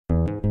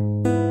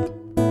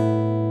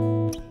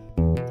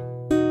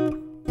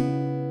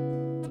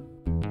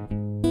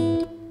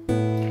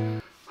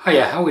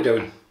Hiya, how we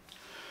doing?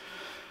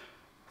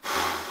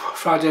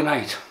 Friday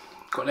night,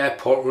 got an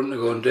airport run to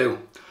go and do,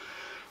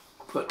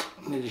 but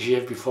need to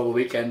shave before the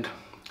weekend.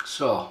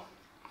 So,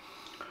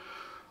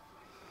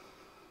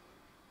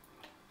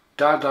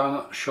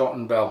 Dardan Short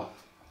and Bell,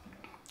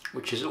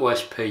 which is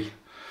OSP.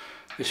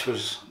 This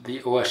was the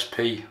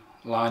OSP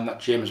line that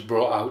James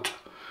brought out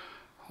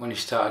when he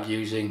started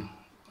using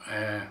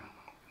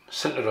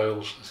scented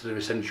oils instead of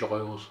essential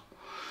oils.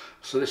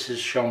 So this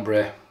is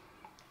Chambre.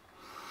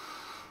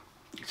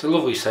 It's a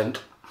lovely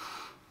scent,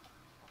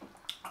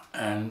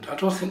 and I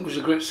don't think it was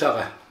a great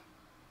seller,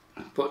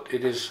 but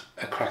it is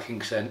a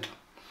cracking scent.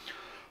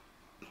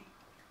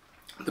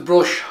 The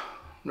brush,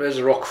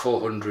 RazoRock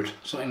 400,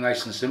 something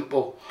nice and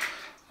simple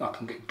that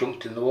can get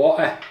dunked in the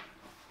water.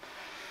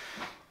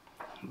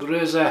 The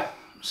razor,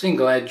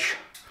 single edge,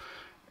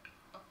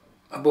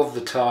 above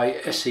the tie,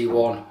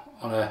 SE1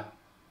 on a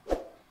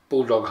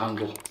bulldog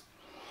handle.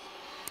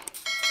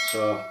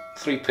 So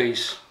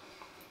 3-piece,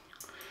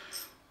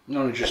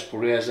 non-adjustable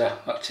razor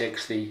that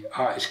takes the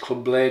Artist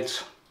Club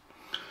blades.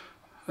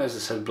 There's the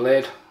said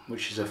blade,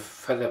 which is a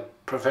Feather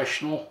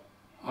Professional,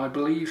 I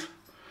believe.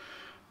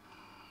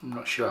 I'm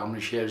not sure how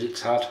many shaves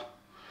it's had.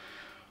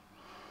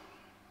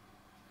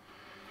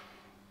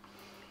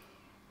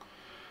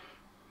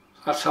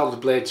 That's how the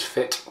blades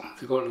fit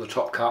if you go to the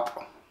top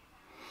cap.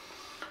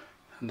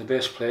 And the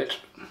base plate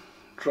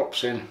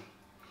drops in.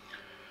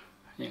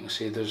 You can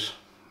see there's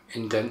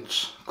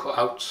indents,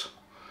 cutouts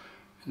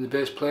in the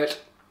base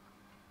plate.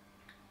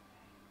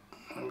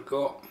 There we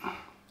go.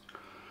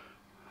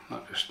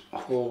 That just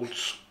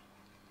holds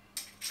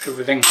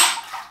everything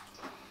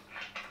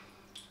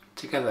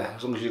together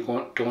as long as you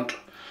don't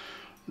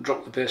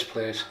drop the base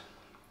plate.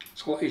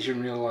 It's a lot easier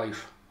in real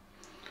life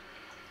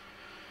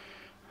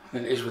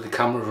than it is with the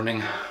camera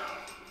running.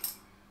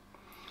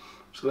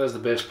 So there's the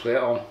base plate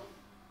on.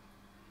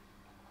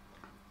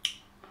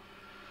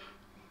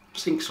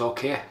 Sink's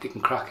okay, you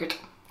can crack it,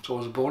 it's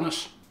always a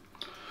bonus.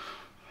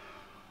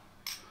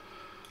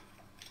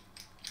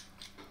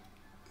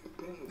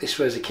 This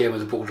razor came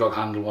with a bulldog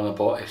handle when I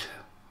bought it.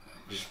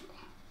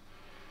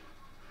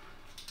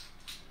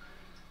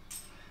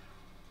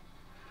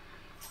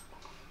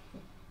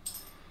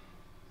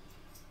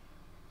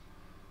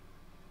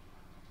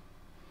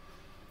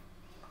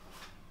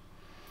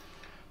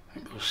 I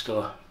think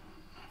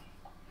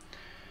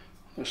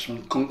there's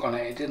some gunk on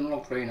it. It didn't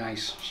look very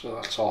nice, so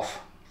that's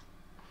off.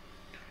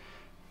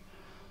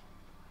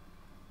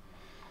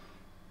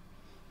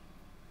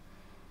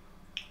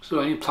 So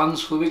any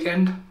plans for the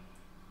weekend?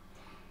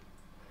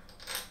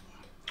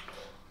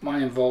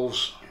 Mine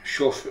involves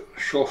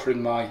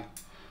chauffeuring my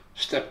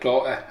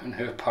stepdaughter and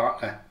her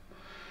partner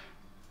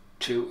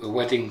to a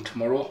wedding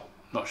tomorrow.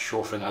 Not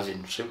chauffeuring as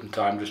in suit and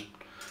time, just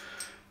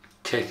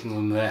taking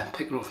them there,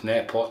 picking them up from the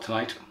airport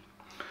tonight.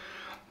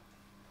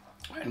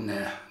 And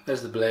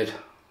there's the blade.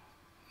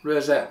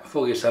 Razor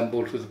fully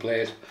assembled with the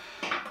blade.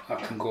 I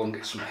can go and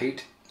get some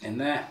heat in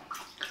there.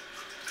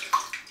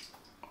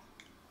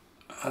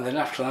 And then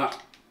after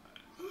that,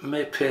 I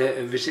may pay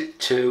a visit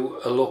to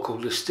a local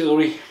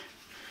distillery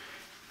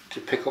to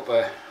pick up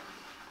a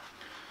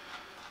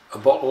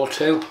bottle or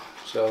two.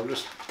 So I'll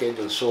just get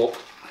into the soap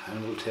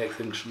and we'll take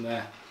things from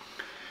there.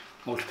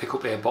 Or to pick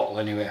up a bottle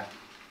anyway.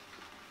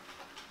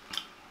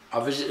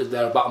 I visited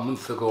there about a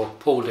month ago,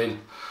 pulled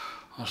in,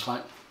 I was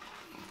like,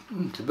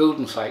 it's a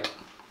building site.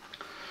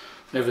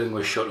 And everything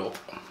was shut up.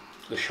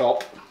 The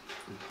shop,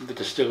 the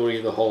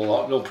distillery, the whole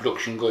lot, no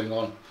production going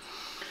on.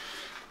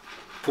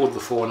 Pulled the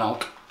phone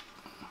out,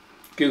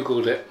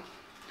 googled it,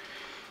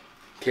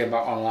 came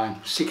back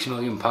online, £6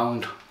 million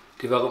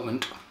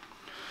development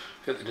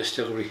at the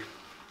distillery.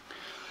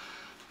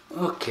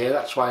 Okay,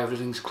 that's why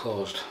everything's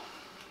closed.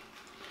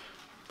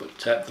 But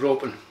they're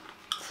open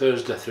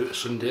Thursday through to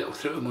Sunday or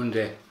through to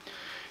Monday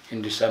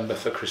in December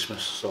for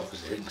Christmas, so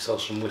obviously they can sell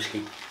some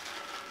whiskey.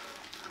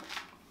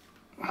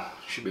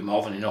 Should be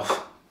more than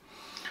enough.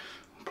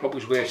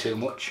 Probably way too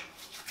much.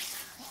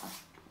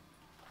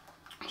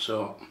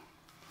 So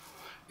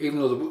even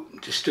though the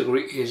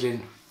distillery is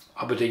in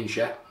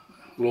Aberdeenshire,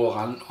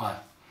 Lowland,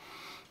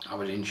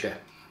 Aberdeenshire,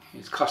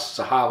 it's classed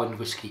as a Highland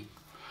whisky.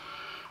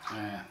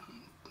 And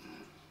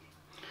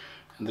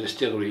the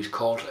distillery is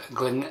called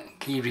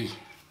Glengarry,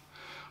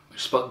 which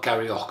is spelled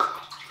Garryoch,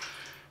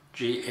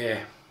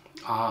 G-A-R-I-O-C-H,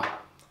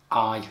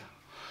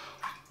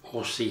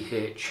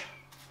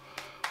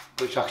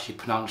 but it's actually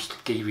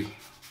pronounced Geary.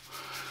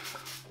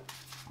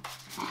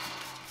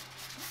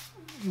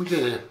 We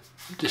did a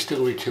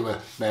distillery tour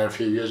there a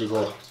few years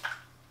ago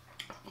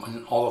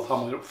when all the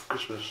family were up for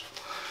Christmas,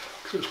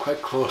 because it was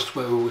quite close to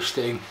where we were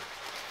staying,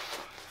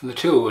 and the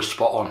tour was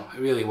spot on. It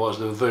really was.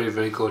 They were very,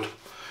 very good. It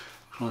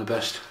was one of the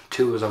best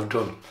tours I've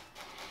done.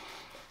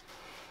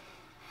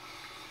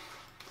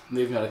 And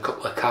they even had a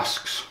couple of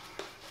casks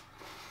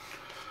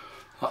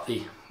that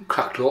they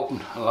cracked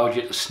open, allowed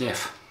you to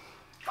sniff.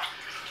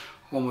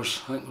 I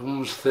think one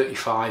was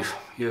 35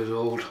 years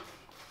old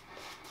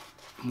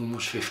and one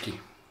was 50.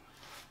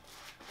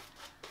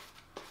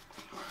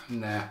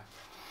 And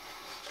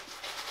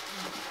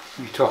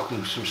You're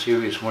talking some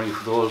serious money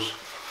for those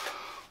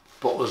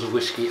bottles of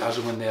whiskey as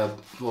and when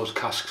those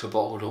casks are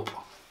bottled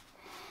up.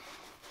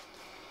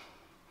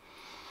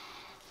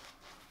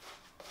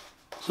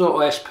 So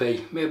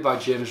OSP, made by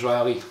James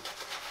Riley,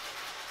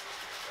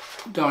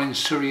 down in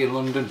Surrey in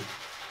London.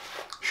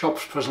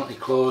 Shop's presently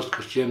closed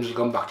because James has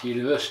gone back to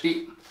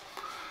university,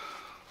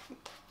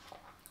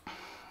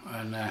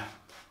 and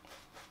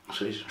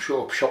so he's shut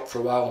up shop for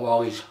a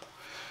while he's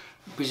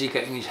busy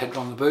getting his head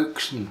around the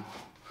books and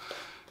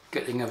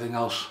getting everything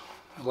else,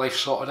 life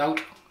sorted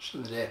out. So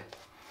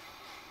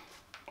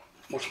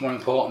what's more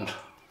important,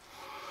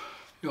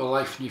 your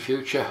life and your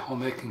future, or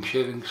making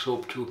shaving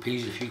soap to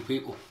appease a few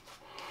people?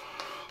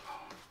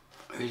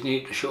 If he's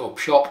needed to shut up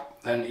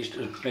shop, then he's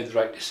made the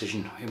right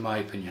decision, in my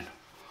opinion.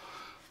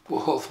 But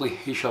hopefully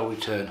he shall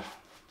return.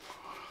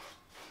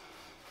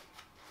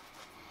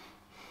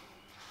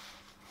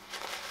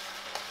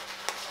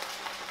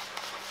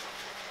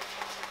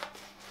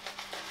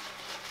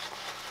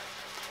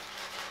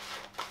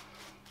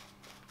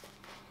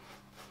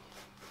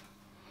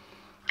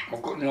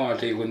 I've got no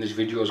idea when this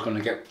video is going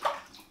to get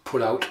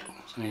put out,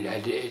 so I need to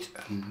edit it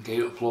and get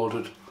it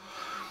uploaded.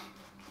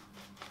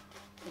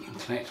 And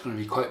tonight's going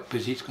to be quite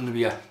busy. It's going to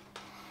be a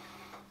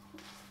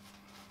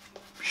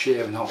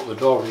shaving out of the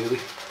door really,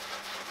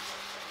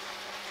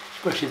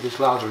 especially if this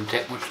lather and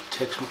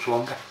takes much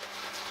longer.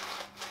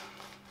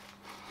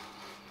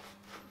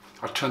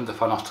 I turned the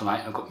fan off tonight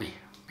and I've got my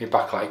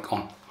backlight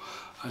on,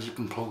 as you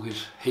can plug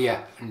is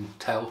here and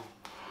tell.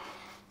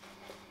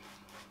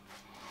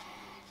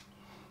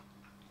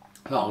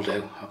 That'll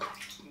do.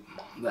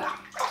 There.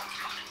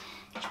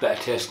 It's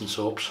better tasting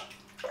soaps.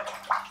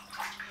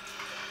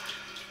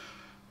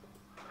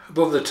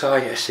 Above the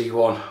tie,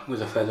 SE1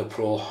 with a Feather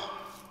Pro.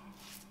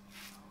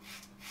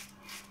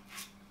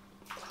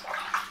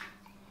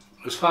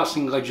 As far as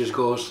single edges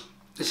goes,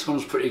 this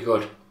one's pretty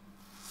good.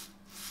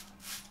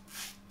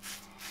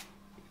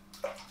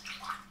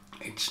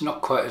 It's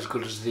not quite as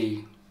good as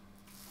the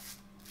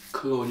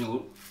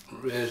Colonial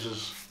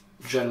Razors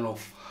General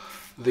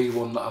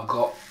V1 that I've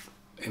got,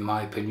 in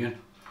my opinion.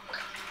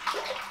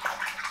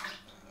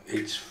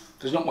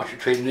 There's not much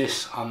between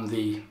this and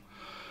the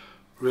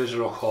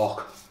RazoRock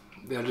Hawk.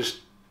 They're just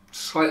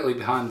slightly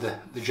behind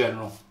the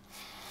General.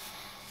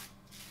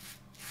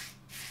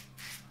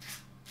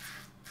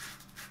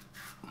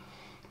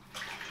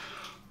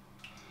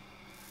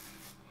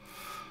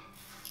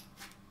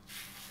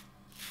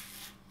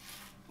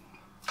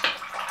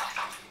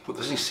 But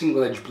the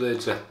single edge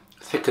blades are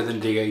thicker than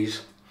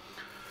DE's,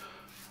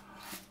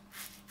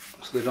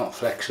 so they don't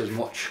flex as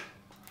much.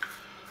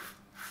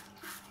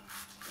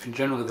 And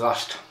generally they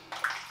last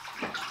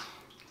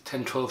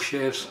 10-12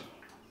 shaves.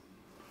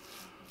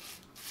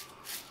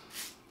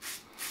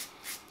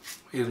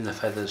 Even the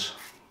feathers.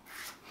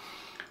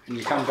 And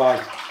you can buy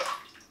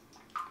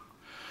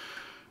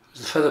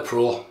the Feather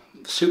Pro,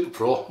 the Super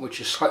Pro, which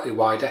is slightly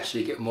wider, so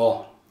you get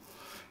more,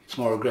 it's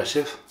more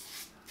aggressive.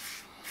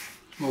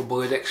 More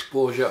blade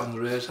exposure on the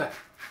razor.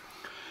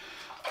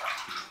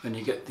 Then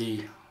you get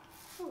the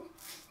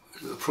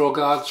Pro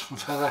Guards from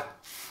Feather,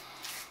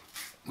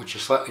 which are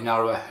slightly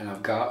narrower and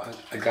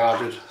are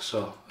guarded,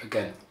 so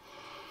again,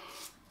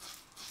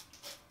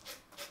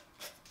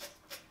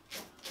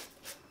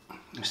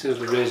 instead of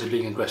the razor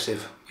being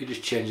aggressive, you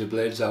just change the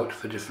blades out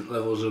for different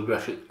levels of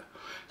aggression,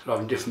 so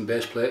having different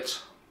base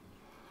plates.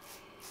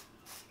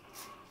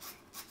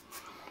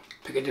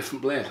 Pick a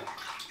different blade.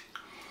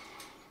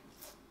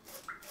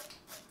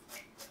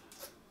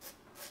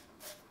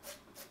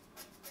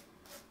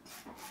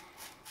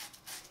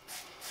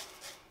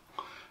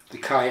 The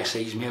Kai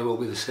SEs may well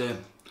be the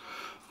same,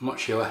 I'm not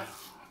sure.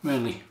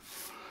 Mainly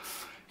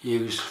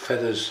use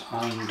feathers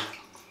and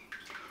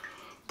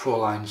Pro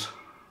lines.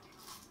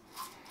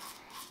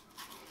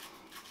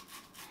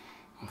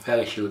 I'm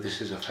fairly sure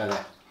this is a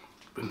feather,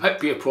 but it might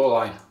be a Pro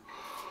line.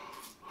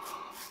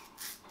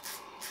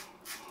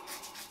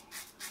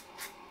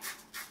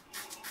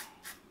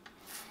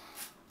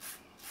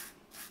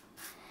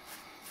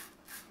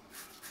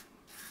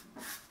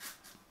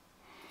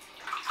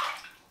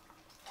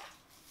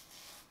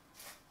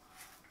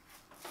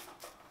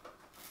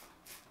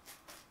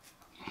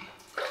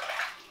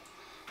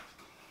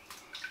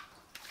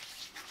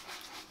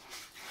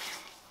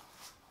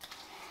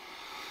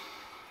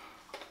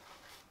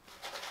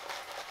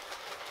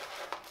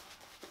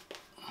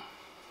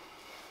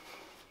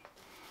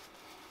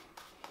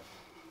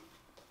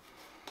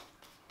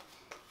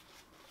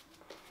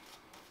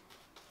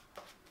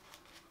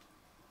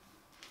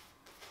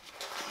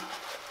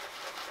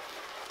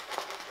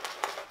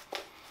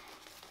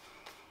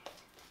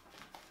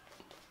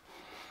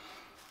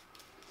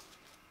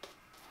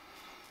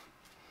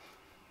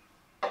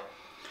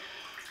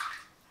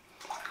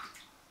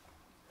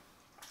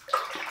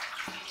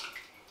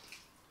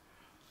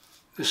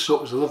 This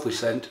soap is a lovely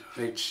scent.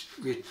 It's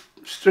your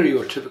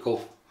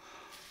stereotypical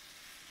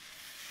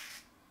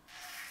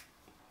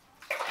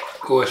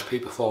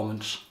OSP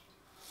performance.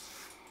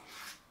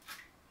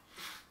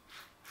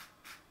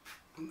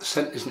 The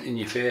scent isn't in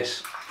your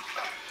face.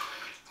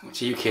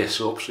 It's a UK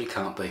soap, so it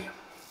can't be.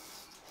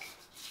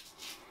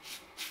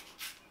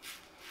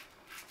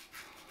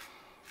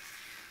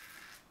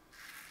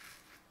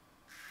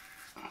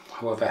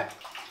 However,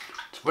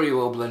 it's very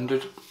well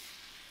blended.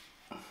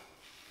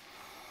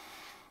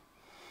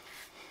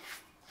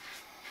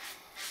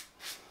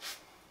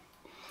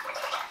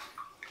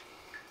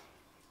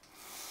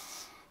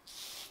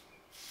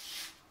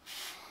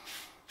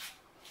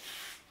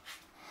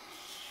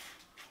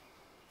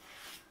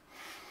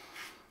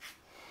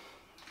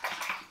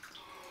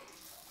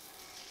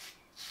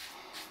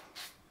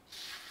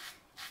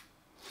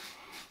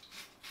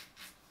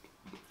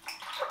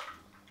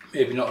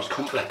 Maybe not as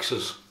complex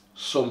as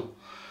some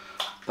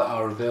that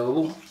are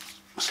available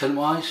scent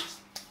wise.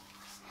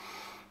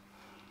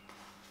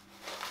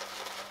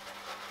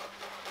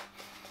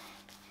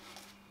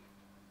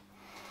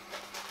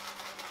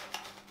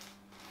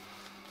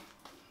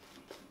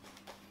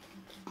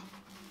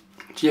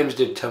 James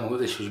did tell me what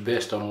this was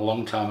based on a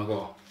long time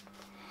ago,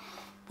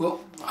 but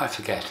I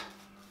forget.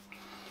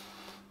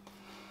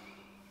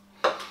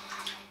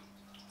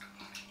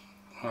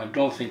 I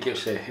don't think I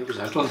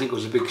don't think it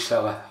was a big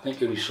seller. I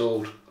think it only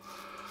sold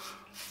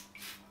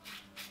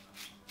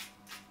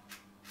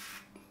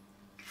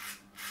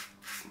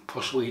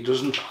possibly a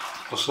dozen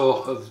or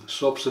so of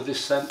soaps of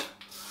this scent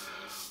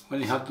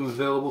when he had them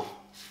available.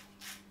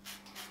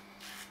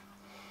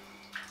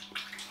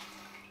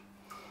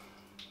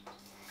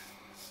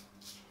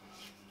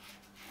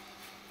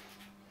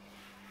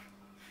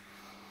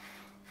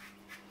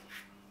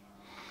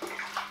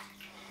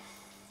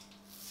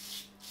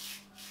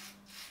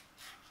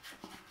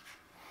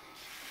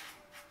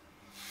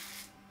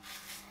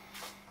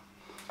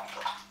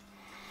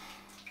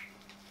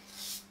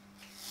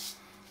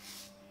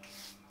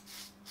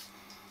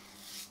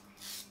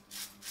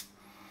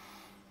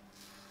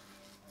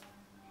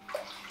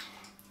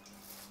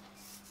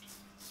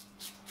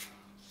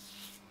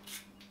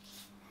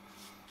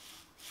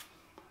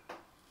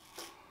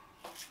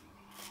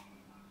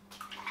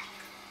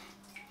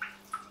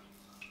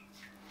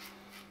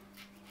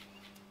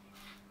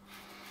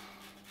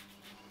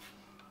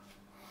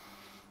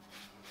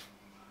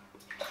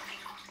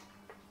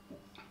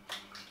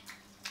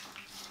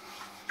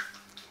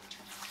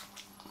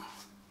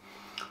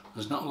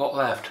 There's not a lot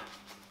left.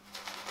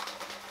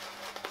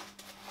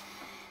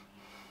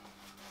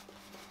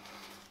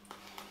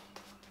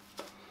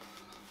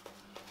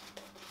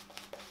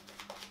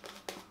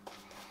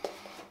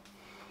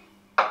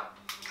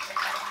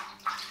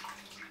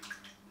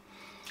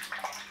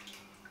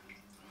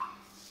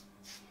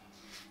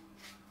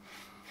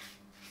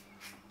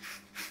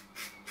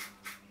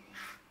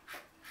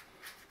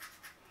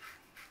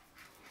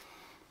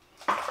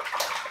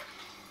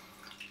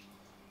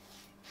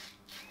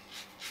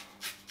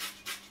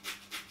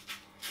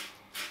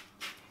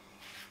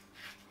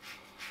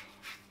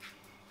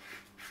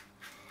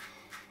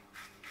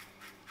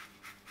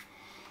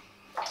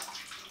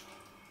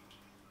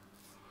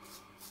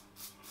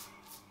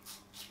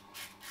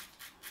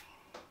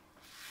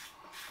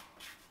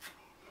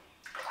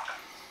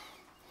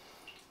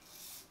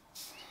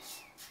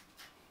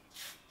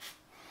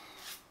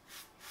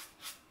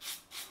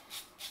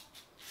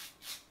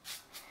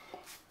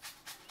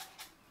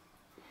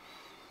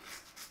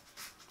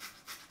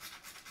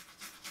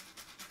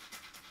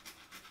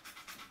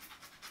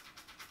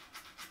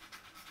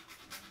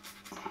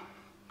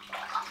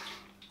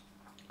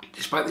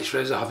 Despite this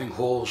razor having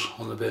holes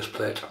on the base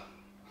plate,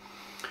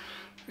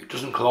 it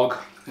doesn't clog,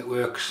 it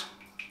works.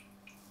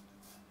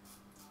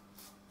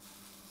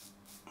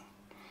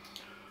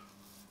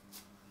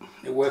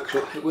 It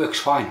works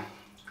fine.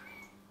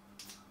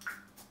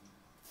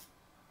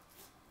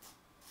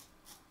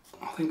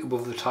 I think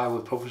above the tie we're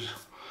probably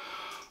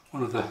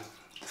one of the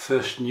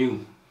first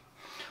new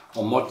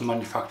or modern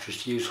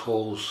manufacturers to use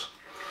holes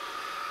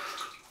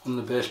on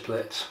the base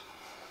plates.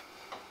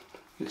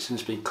 It's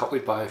since been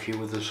copied by a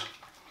few others,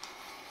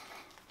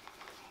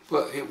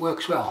 but it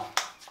works well.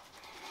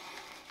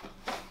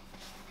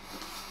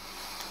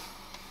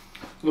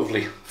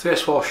 Lovely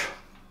face wash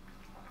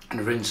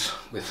and rinse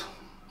with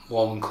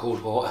warm and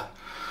cold water.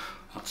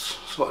 That's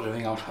sorted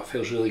everything out. That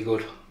feels really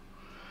good.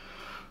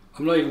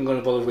 I'm not even going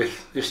to bother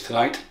with this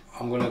tonight.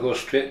 I'm going to go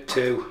straight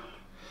to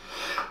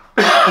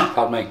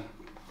pardon me,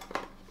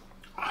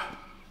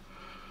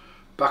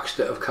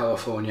 Baxter of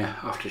California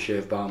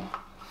aftershave balm.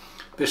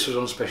 This was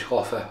on special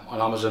offer on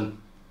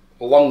Amazon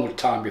a long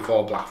time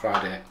before Black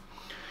Friday.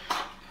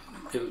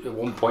 At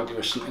one point it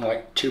was something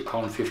like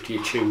 £2.50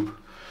 a tube.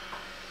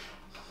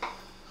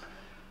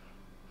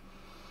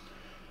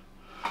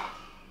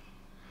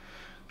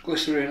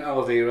 Glycerin,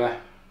 aloe vera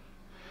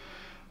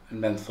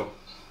and menthol.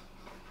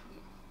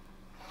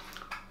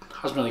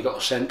 Hasn't really got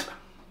a scent.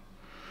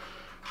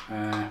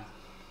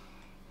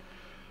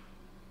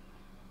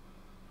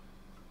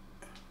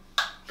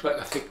 It's like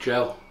a thick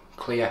gel,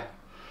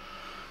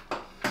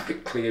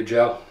 thick clear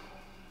gel.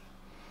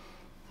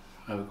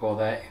 There we go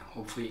there,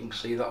 hopefully you can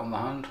see that on the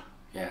hand.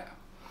 Yeah,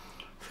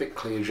 thick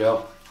clear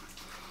gel.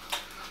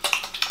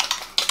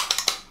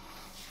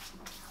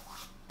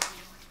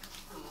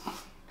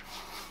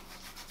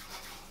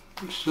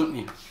 It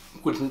certainly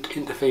wouldn't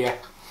interfere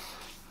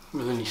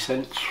with any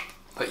scents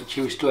that you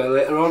choose to wear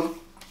later on.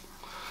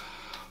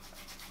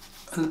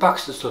 And the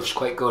Baxter stuff's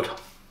quite good.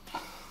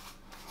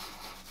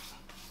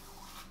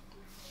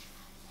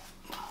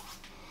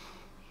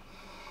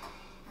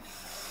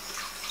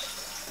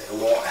 Bit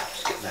of water,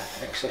 just get the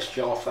excess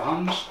jar off the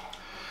hands.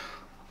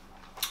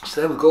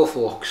 So there we go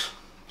folks.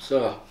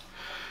 So,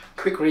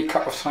 quick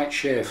recap of Tight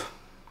Shave.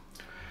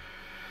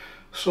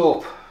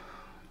 Soap,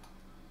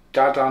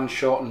 Dad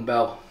Short and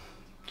Bell,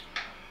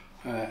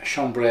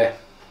 Chambre,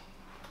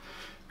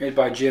 made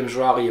by James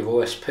Riley of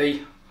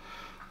OSP,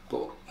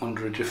 but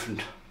under a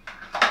different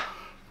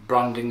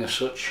branding as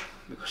such,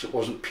 because it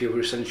wasn't pure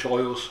essential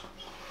oils,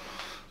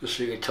 just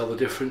so you could tell the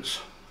difference.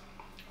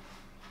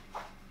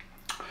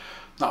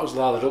 That was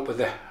lathered up with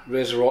the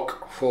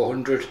RazoRock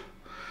 400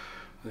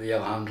 with the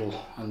L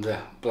handle and the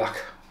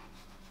black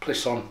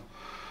Plisson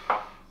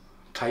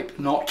type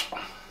knot.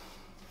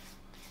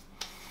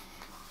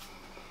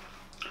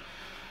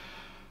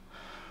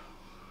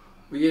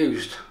 We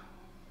used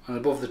an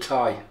above the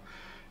tie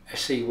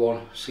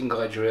SE1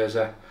 single edge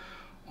razor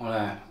on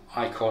a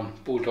Icon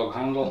bulldog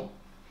handle,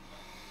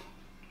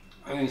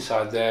 and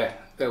inside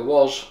there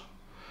was,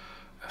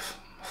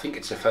 I think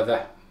it's a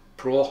Feather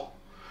Pro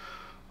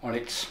on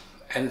its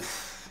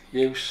nth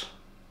use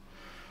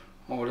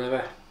or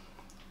whatever,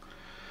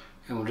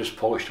 and we're just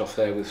polished off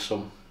there with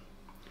some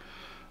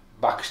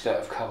Baxter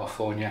of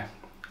California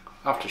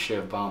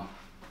aftershave balm.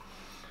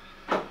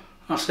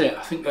 That's it.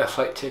 I think their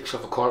flight takes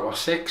off at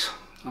 6:15.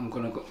 I'm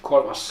going to go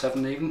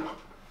 7:15 even.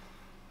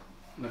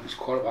 Maybe it's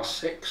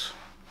 6:15.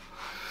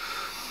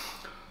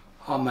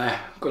 I'm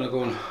going to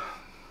go and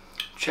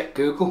check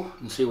Google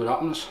and see what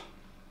happens.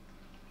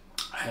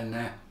 And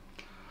if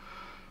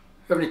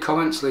you have any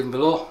comments, leave them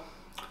below.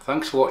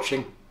 Thanks for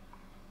watching.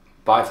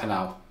 Bye for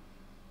now.